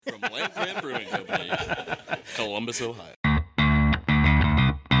Land Grant Brewing Company, Columbus, Ohio.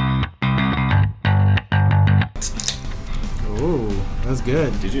 Oh, that's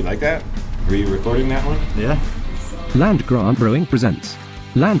good. Did you like that? Were you recording that one? Yeah. Land Grant Brewing presents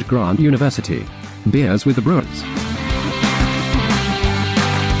Land Grant University. Beers with the Brewers.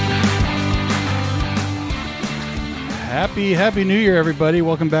 Happy New Year, everybody.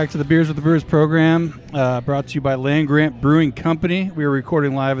 Welcome back to the Beers with the Brewers program, brought to you by Land Grant Brewing Company. We are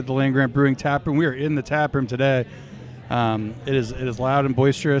recording live at the Land Grant Brewing Tap Room. We are in the tap room today. It is loud and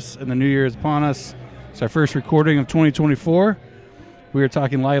boisterous, and the New Year is upon us. It's our first recording of 2024. We are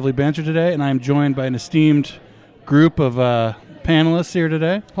talking lively banter today, and I am joined by an esteemed group of panelists here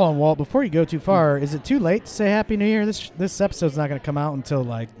today. Hold on, Walt. Before you go too far, is it too late to say Happy New Year? This episode's not going to come out until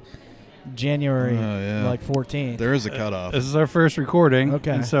like January 14th. There is a cutoff. This is our first recording. Okay.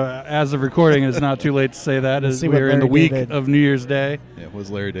 And so as of recording, it's not too late to say that. As we are in the week of New Year's Day. Yeah, what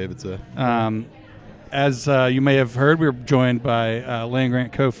does Larry David say? As you may have heard, we're joined by Land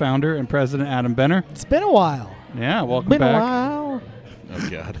Grant co-founder and president Adam Benner. It's been a while. Yeah, welcome been back. A while. Oh,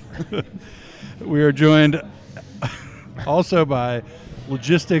 God. We are joined also by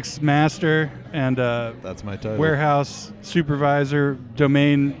logistics master and That's my title. warehouse supervisor,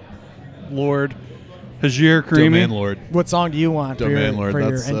 domain lord, Hajir Karimi. Domain Lord. What song do you want Domain Lord, for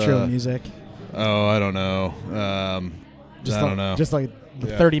your that's, intro music? Oh, I don't know. I don't know. Just like the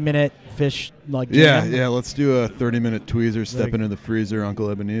Yeah. 30-minute fish like Yeah, jam. yeah. Let's do a 30-minute tweezer. Step into the freezer, Uncle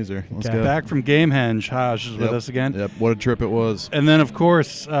Ebenezer. Let's Okay. go. Back from Gamehenge, Haj is with Yep. us again. Yep. What a trip it was. And then, of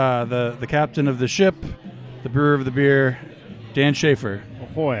course, the captain of the ship, the brewer of the beer, Dan Schaefer.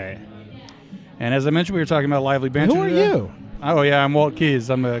 Ahoy. And as I mentioned, we were talking about lively banter. Who are today. you? Oh, yeah, I'm Walt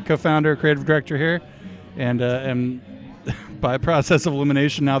Keys. I'm a co-founder, creative director here, and am, by process of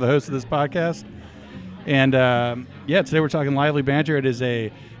elimination, now the host of this podcast. And, today we're talking lively banter. It is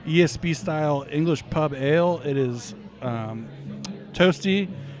a ESB-Style English Pub Ale. It is toasty,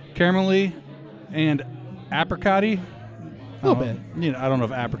 caramelly, and apricot-y. A little bit. You know, I don't know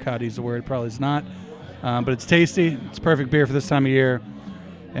if apricot is the word. Probably is not. But it's tasty. It's perfect beer for this time of year.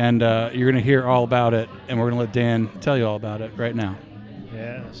 And you're going to hear all about it. And we're going to let Dan tell you all about it right now.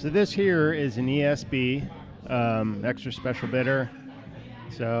 Yeah, so this here is an ESB, extra special bitter.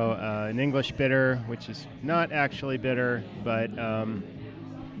 So an English bitter, which is not actually bitter, but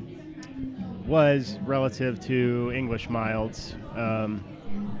was relative to English milds,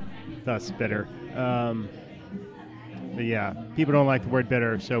 thus bitter. But yeah, people don't like the word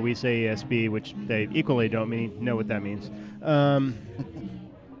bitter, so we say ESB, which they equally don't know what that means.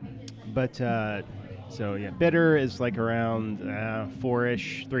 So yeah, bitter is like around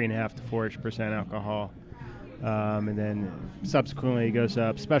 4-ish, 3.5 to 4-ish% alcohol. And then subsequently it goes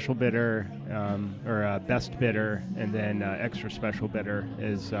up special bitter, or best bitter, and then extra special bitter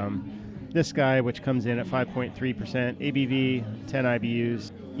is this guy, which comes in at 5.3% ABV, 10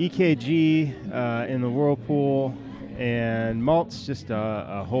 IBUs, EKG in the whirlpool, and malts, just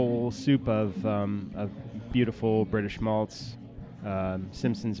a whole soup of beautiful British malts.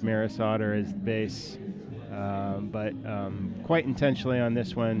 Simpson's Maris Otter is the base, but quite intentionally on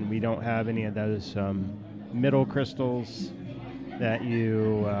this one, we don't have any of those middle crystals that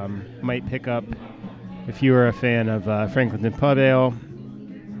you might pick up if you were a fan of Franklinton Pub Ale,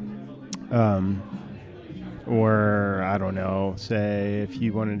 or I don't know, say if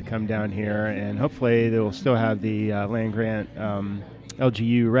you wanted to come down here, and hopefully they will still have the Land Grant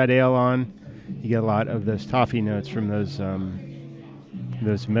LGU Red Ale on. You get a lot of those toffee notes from those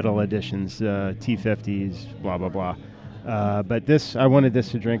middle editions, T50s, blah blah blah. But this, I wanted this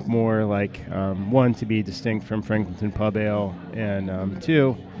to drink more like, one, to be distinct from Franklinton Pub Ale, and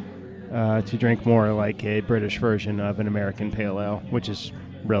two, to drink more like a British version of an American Pale Ale, which is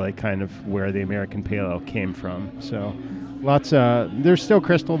really kind of where the American Pale Ale came from. So there's still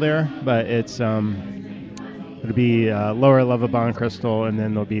crystal there, but it'll be lower Lovibond crystal, and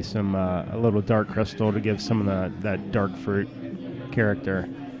then there'll be some a little dark crystal to give some of that dark fruit character.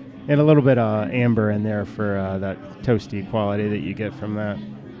 And a little bit of amber in there for that toasty quality that you get from that.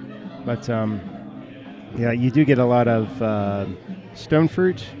 But, yeah, you do get a lot of stone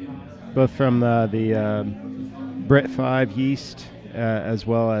fruit, both from the Brit 5 yeast as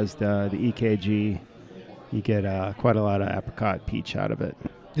well as the EKG. You get quite a lot of apricot peach out of it.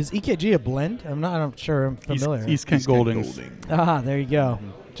 Is EKG a blend? I'm sure I'm familiar. East Kent Goldings. There you go.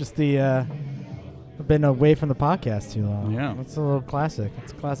 Just the... I've been away from the podcast too long. Yeah. It's a little classic.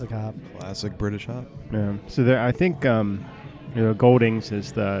 It's a classic hop. Classic British hop. Yeah. So there, I think Goldings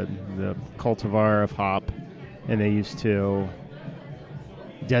is the cultivar of hop, and they used to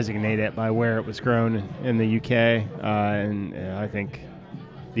designate it by where it was grown in the UK, and I think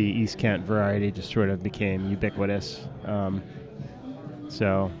the East Kent variety just sort of became ubiquitous.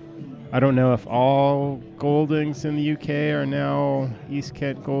 So I don't know if all Goldings in the UK are now East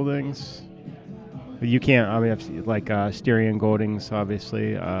Kent Goldings. But you can't, I mean, like Styrian Goldings,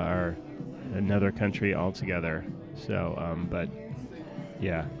 obviously, are another country altogether. So, but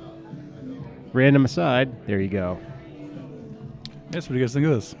yeah. Random aside, there you go. Yes, what do you guys think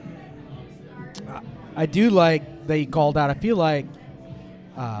of this? I do like that you called out. I feel like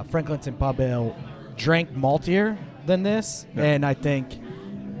Franklinton Pub Ale drank maltier than this, and I think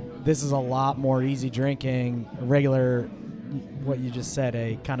this is a lot more easy drinking, regular, what you just said,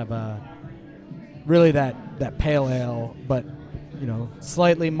 a kind of a, really that pale ale, but, you know,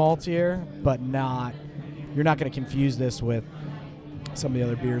 slightly maltier, but not, you're not going to confuse this with some of the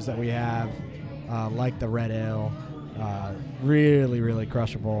other beers that we have, like the red ale. Really, really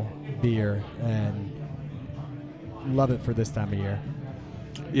crushable beer, and love it for this time of year.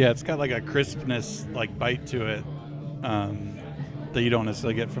 Yeah, it's got like a crispness, like bite to it, that you don't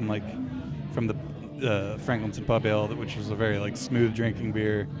necessarily get from the Franklinton Pub Ale, which is a very like smooth drinking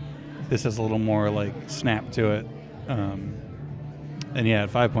beer. This has a little more like snap to it, and yeah, at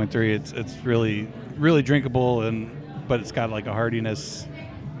 5.3, it's really, really drinkable, but it's got like a heartiness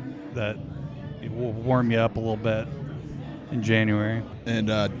that it will warm you up a little bit in January. And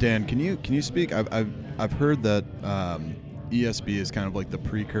Dan, can you speak? I've heard that ESB is kind of like the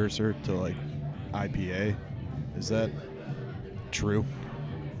precursor to like IPA. Is that true?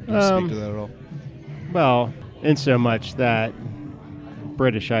 Can you speak to that at all? Well, in so much that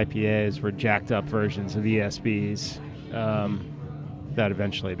British IPAs were jacked up versions of ESBs that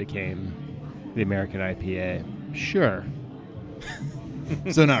eventually became the American IPA. Sure.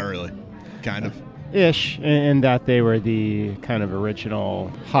 So not really. Kind of. Ish, in that they were the kind of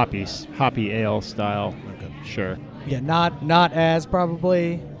original hoppy ale style. Okay. Sure. Yeah, not as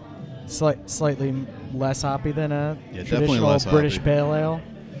probably slightly less hoppy than a traditional less British hoppy. pale ale.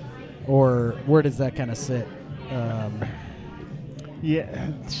 Or where does that kind of sit? Yeah,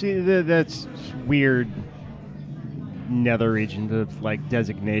 see, that's weird nether region of like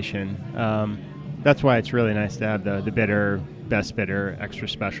designation. That's why it's really nice to have the bitter, best bitter, extra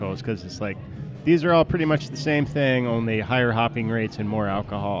specials, because it's like these are all pretty much the same thing, only higher hopping rates and more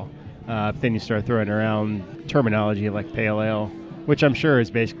alcohol. Then you start throwing around terminology like pale ale, which I'm sure is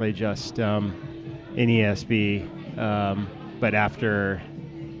basically just an ESB, but after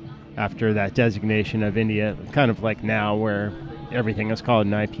that designation of India, kind of like now where everything is called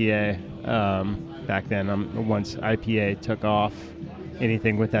an IPA. Back then, once IPA took off,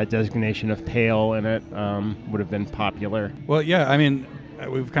 anything with that designation of pale in it would have been popular. Well, yeah, I mean,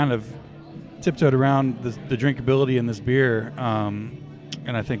 we've kind of tiptoed around the drinkability in this beer, and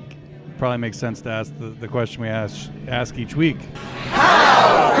I think it probably makes sense to ask the question we ask each week.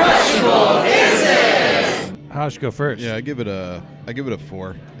 How crushable is it? How should go first? Yeah, I give it a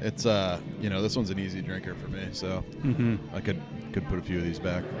 4. It's this one's an easy drinker for me, so I could put a few of these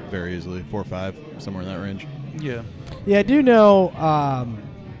back very easily. 4 or 5, somewhere in that range. Yeah. Yeah, I do know,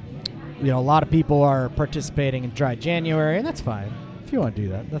 a lot of people are participating in Dry January, and that's fine. If you want to do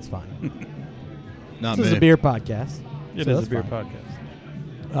that, that's fine. Not This me. is a beer podcast. It so is that's a beer fine.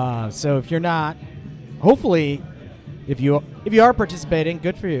 podcast. So if you're not, hopefully, if you are participating,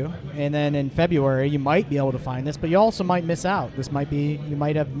 good for you. And then in February, you might be able to find this, but you also might miss out. You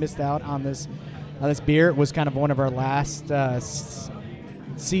might have missed out on this beer. It was kind of one of our last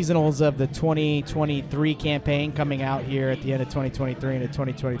seasonals of the 2023 campaign coming out here at the end of 2023 into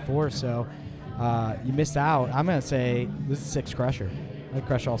 2024. So you missed out. I'm going to say this is 6 Crusher. I'd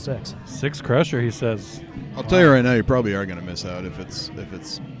crush all 6. 6 Crusher, he says. I'll tell you right now, you probably are going to miss out if it's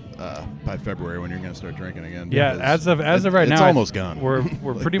by February when you're going to start drinking again. Yeah, as of right now, it's almost gone. We're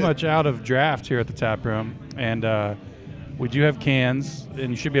pretty much out of draft here at the tap room, and we do have cans, and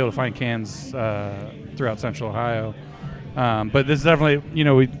you should be able to find cans throughout Central Ohio. But this is definitely,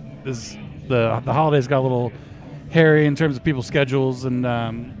 the holidays got a little hairy in terms of people's schedules, and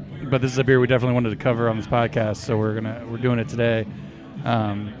but this is a beer we definitely wanted to cover on this podcast, so we're doing it today.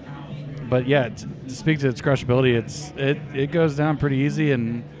 But yeah, to speak to its crushability, it goes down pretty easy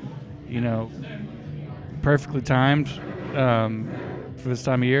and perfectly timed for this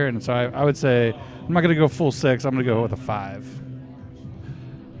time of year. And so I would say I'm not going to go full 6. I'm going to go with a 5.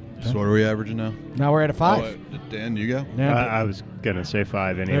 So what are we averaging now? Now we're at a 5. Oh, Dan, you go? Yeah, I was going to say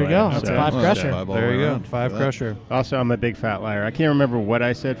 5 anyway. there you go. so- That's a 5 Crusher. 5 all There you go, around. 5 Look at that. Crusher. Also, I'm a big fat liar. I can't remember what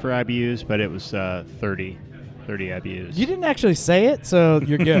I said for IBUs, but it was 30 IBUs. You didn't actually say it, so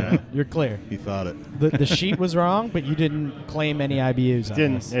you're good. You're clear. He thought it. The sheet was wrong, but you didn't claim any IBUs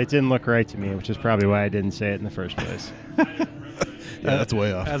on this. It didn't look right to me, which is probably why I didn't say it in the first place. that's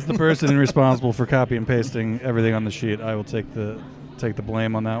way off. As the person responsible for copy and pasting everything on the sheet, I will take the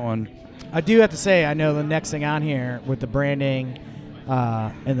blame on that one. I do have to say, I know the next thing on here with the branding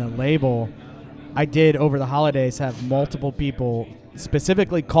and the label, I did over the holidays have multiple people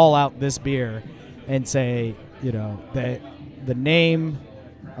specifically call out this beer and say, that the name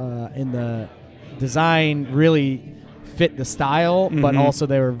and the design really fit the style, but also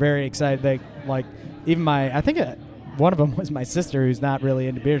they were very excited. They even I think one of them was my sister, who's not really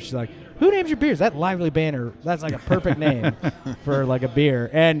into beer. She's like, "Who names your beers? That Lively Banter, that's like a perfect name for like a beer."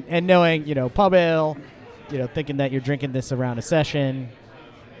 And knowing, pub ale, thinking that you're drinking this around a session,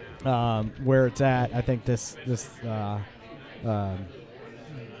 where it's at, I think this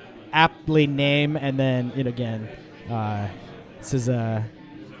aptly name. And then again, this is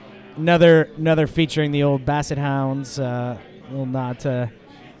another featuring the old Basset Hounds. Well,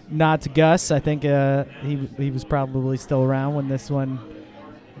 not to Gus. I think he was probably still around when this one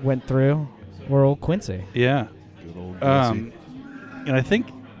went through. Or old Quincy. Yeah. Good old Quincy. And I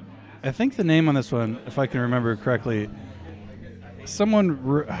think the name on this one, if I can remember correctly, someone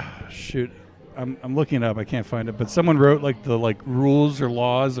I'm looking it up. I can't find it, but someone wrote the rules or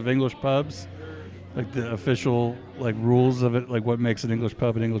laws of English pubs, like the official rules of it, like what makes an English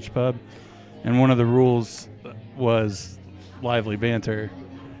pub an English pub. And one of the rules was lively banter,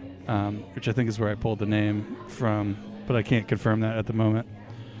 which I think is where I pulled the name from, but I can't confirm that at the moment.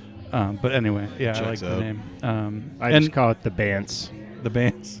 But anyway, yeah, I like the name. I just call it the Bants. The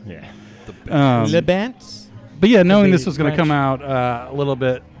Bants. Yeah. Le Bants. But yeah, knowing this was going to French. come out a little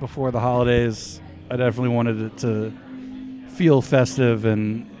bit before the holidays, I definitely wanted it to feel festive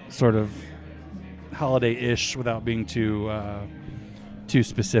and sort of holiday-ish without being too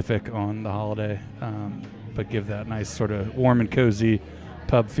specific on the holiday, but give that nice sort of warm and cozy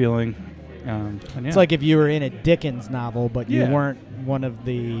pub feeling. It's like if you were in a Dickens novel, but you weren't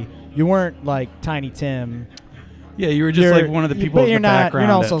you weren't like Tiny Tim. Yeah, you were just like one of the people but in you're the not, background.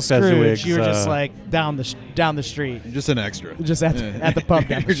 You're not also Scrooge. Fezziwig's, You were just like down the street. Just an extra. Just at the pub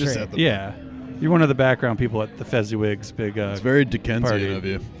down the You're street. just at the Yeah, you're one of the background people at the Fezziwig's big. It's very Dickensian party. of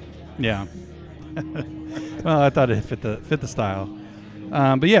you. Yeah. Well, I thought it fit the style.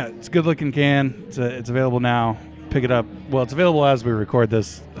 But yeah, it's a good looking can. It's available now. Pick it up. Well, it's available as we record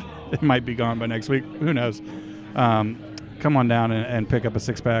this. It might be gone by next week. Who knows? Come on down and pick up a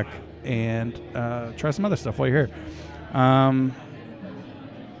 6-pack and try some other stuff while you're here.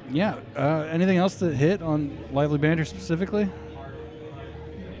 Anything else to hit on Lively Banter specifically?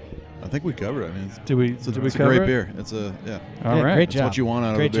 I think we covered it. I mean, Did we it's cover a great it? beer. All All right. Great It's job. what you want out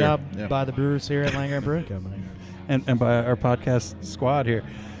of a Great beer. job Yeah. by the brewers here at Land Grant Brewing Company. And by our podcast squad here.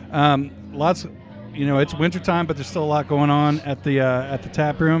 Lots, it's wintertime, but there's still a lot going on at the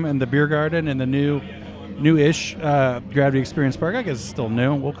tap room and the beer garden and the new-ish Gravity Experience Park. I guess it's still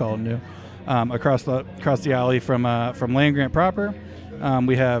new. We'll call it new. Across the alley from Land Grant proper,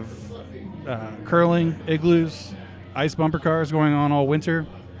 we have curling, igloos, ice bumper cars going on all winter.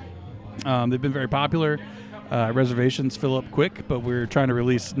 They've been very popular. Reservations fill up quick, but we're trying to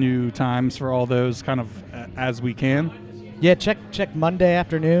release new times for all those kind of as we can. Yeah, check Monday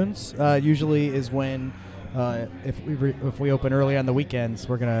afternoons. Usually is when if we open early on the weekends,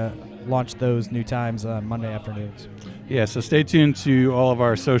 we're gonna launch those new times on Monday afternoons. Yeah, so stay tuned to all of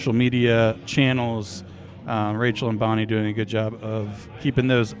our social media channels. Rachel and Bonnie doing a good job of keeping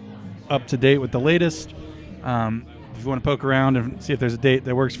those up to date with the latest. If you want to poke around and see if there's a date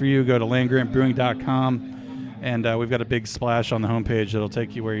that works for you, go to landgrantbrewing.com. And we've got a big splash on the homepage that'll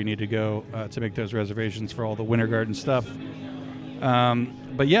take you where you need to go to make those reservations for all the Winter Garden stuff.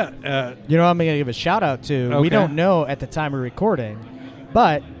 But yeah. I'm going to give a shout out to. Okay. We don't know at the time of recording,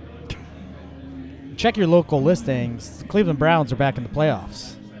 but check your local listings. Cleveland Browns are back in the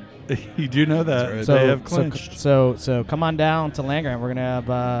playoffs. You do know that. That's They right. have clinched. So come on down to Land Grant. We're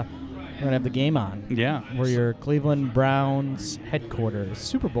gonna have the game on. Yeah. We're your Cleveland Browns headquarters.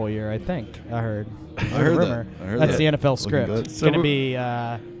 Super Bowl year, I think. I heard. I heard Rumor. that. I heard That's that. the NFL Looking script. good. It's So going to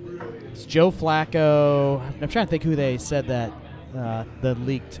we're- be it's Joe Flacco. I'm trying to think who they said that the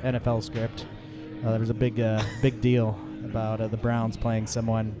leaked NFL script. There was a big deal about the Browns playing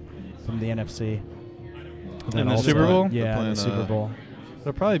someone from the NFC. In the Super Bowl? Yeah, They're playing, the Super Bowl.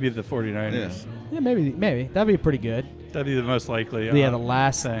 It'll probably be the 49ers. Yeah, maybe that'd be pretty good. That'd be the most likely. Yeah, the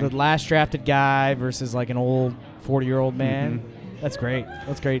last drafted guy versus like an old 40-year-old man. That's great.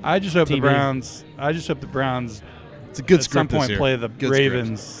 That's great. I just hope the TV. Browns It's a good at some script this point year. play the Good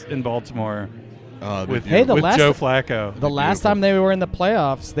Ravens in Baltimore with, Hey, the with last- Joe Flacco. The last time they were in the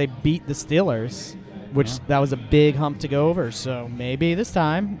playoffs, they beat the Steelers which that was a big hump to go over. So maybe this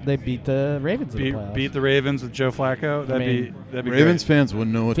time they beat the Ravens in the playoffs. Beat the Ravens with Joe Flacco. That'd be Ravens great. fans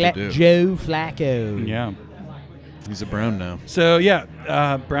wouldn't know what to do. Joe Flacco. Yeah. He's a Brown now. So,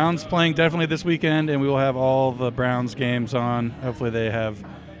 yeah, Browns playing definitely this weekend, and we will have all the Browns games on. Hopefully they have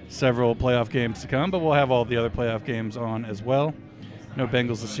several playoff games to come, but we'll have all the other playoff games on as well. No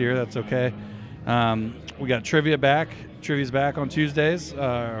Bengals this year. That's okay. We got trivia back. Trivia's back on Tuesdays.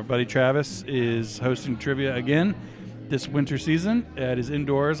 Our buddy Travis is hosting trivia again this winter season. It is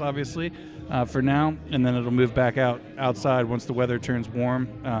indoors, obviously, for now, and then it'll move back outside once the weather turns warm.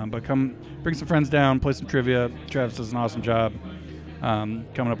 But come bring some friends down, play some trivia. Travis does an awesome job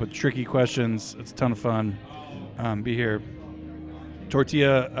coming up with tricky questions. It's a ton of fun. Be here.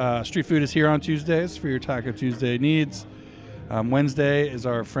 Tortilla Street Food is here on Tuesdays for your Taco Tuesday needs. Wednesday is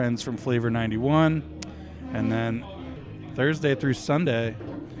our friends from Flavor 91. And then Thursday through Sunday,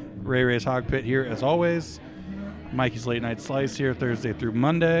 Ray Ray's Hog Pit here as always. Mikey's Late Night Slice here Thursday through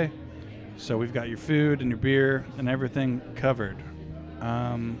Monday. So we've got your food and your beer and everything covered.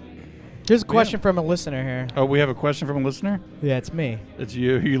 Here's a question from a listener here. Oh, we have a question from a listener? Yeah, it's me. It's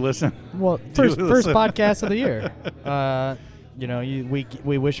you. You listen? Well, first podcast of the year.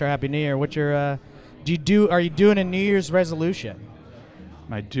 We wish our Happy New Year. What's your are you doing a New Year's resolution?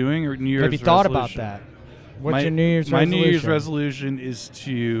 Am I doing a New Year's resolution? Have you thought about that? What's your New Year's resolution? My New Year's resolution is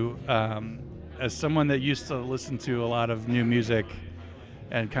to, as someone that used to listen to a lot of new music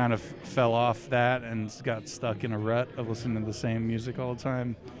and kind of fell off that and got stuck in a rut of listening to the same music all the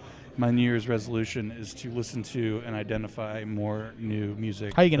time, my New Year's resolution is to listen to and identify more new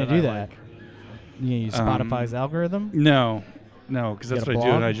music. How are you going to do that? Like. You use Spotify's algorithm? No, because that's what I do,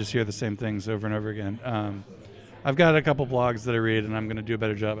 and I just hear the same things over and over again. I've got a couple blogs that I read, and I'm going to do a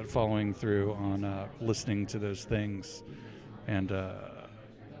better job at following through on listening to those things and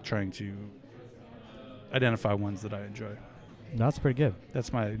trying to identify ones that I enjoy. No, that's pretty good.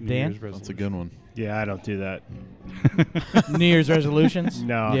 That's my New Dan? Year's resolution. That's a good one. Yeah, I don't do that. New Year's resolutions?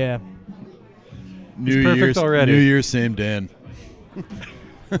 No. Yeah. New perfect Year's already. New Year's, same Dan.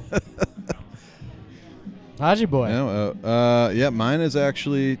 Haji boy. Yeah, mine is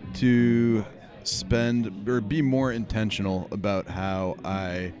actually to spend or be more intentional about how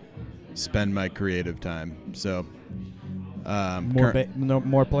I spend my creative time. So, More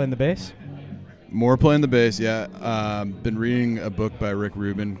playing the bass? More playing the bass, yeah. Been reading a book by Rick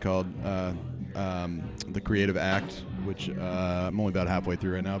Rubin called The Creative Act, which I'm only about halfway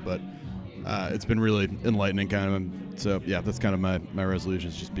through right now, but it's been really enlightening kind of. So, yeah, that's kind of my resolution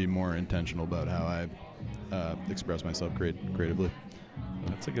is just be more intentional about how I express myself creatively.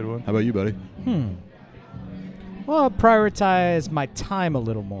 That's a good one. How about you, buddy? Well, I'll prioritize my time a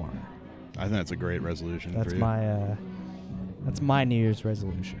little more. I think that's a great resolution That's for you. that's my New Year's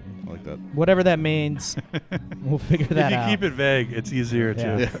resolution. I like that. Whatever that means, we'll figure that out. If you keep it vague, it's easier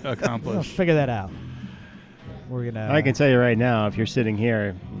to We'll accomplish. figure that out. We're gonna. I can tell you right now, if you're sitting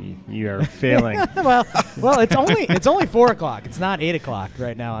here, you are failing. well, it's only 4:00. It's not 8:00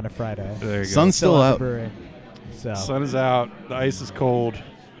 right now on a Friday. There you go. Sun's still at the out. brewery. So Sun is out. The ice is cold.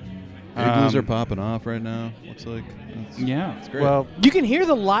 Igloos are popping off right now. Looks like. It's great. Well, you can hear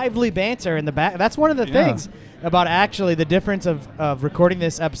the lively banter in the back. That's one of the Yeah. things about actually the difference of recording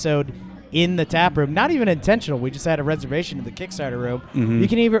this episode in the tap room. Not even intentional. We just had a reservation in the Kickstarter room. Mhm. You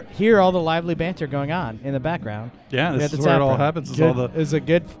can even hear all the lively banter going on in the background. yeah, We this had is the where it tap all room. happens. Is Good- all the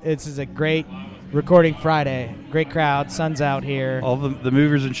This is a great recording Friday. Great crowd. Sun's out here. all the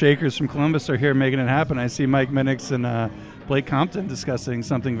movers and shakers from Columbus are here making it happen. I see Mike Minix and Blake Compton discussing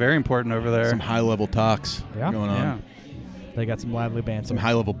something very important over there. Some high-level talks Yeah. going on. Yeah, They got some lively banter. Some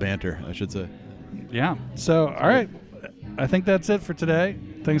high-level banter, I should say. yeah. So, all right, I think that's it for today.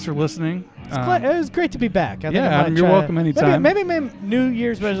 Thanks for listening. It was great to be back. I think yeah, I might Adam, you're try- welcome anytime. Maybe my New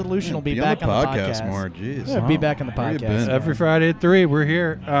Year's resolution will be back on on the podcast more. Jeez. Yeah, be back on the Where you podcast. been? Every Friday at 3, we're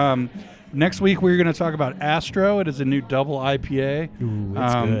here. Next week, we're going to talk about Astro. It is a new double IPA. Ooh,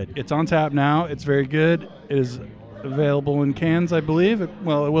 it's good. It's on tap now. It's very good. It is available in cans, I believe. It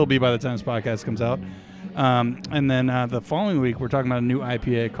will be by the time this podcast comes out. And then the following week, we're talking about a new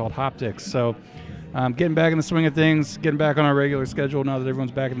IPA called Hoptics. So getting back in the swing of things, getting back on our regular schedule now that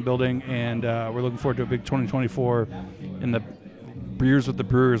everyone's back in the building. And we're looking forward to a big 2024 in the Beers with the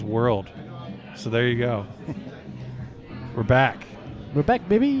Brewers world. So there you go. We're back. We're back,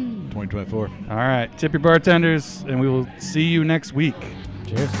 baby. 2024. All right. Tip your bartenders, and we will see you next week.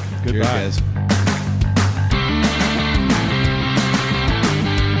 Cheers. Goodbye. Cheers, guys.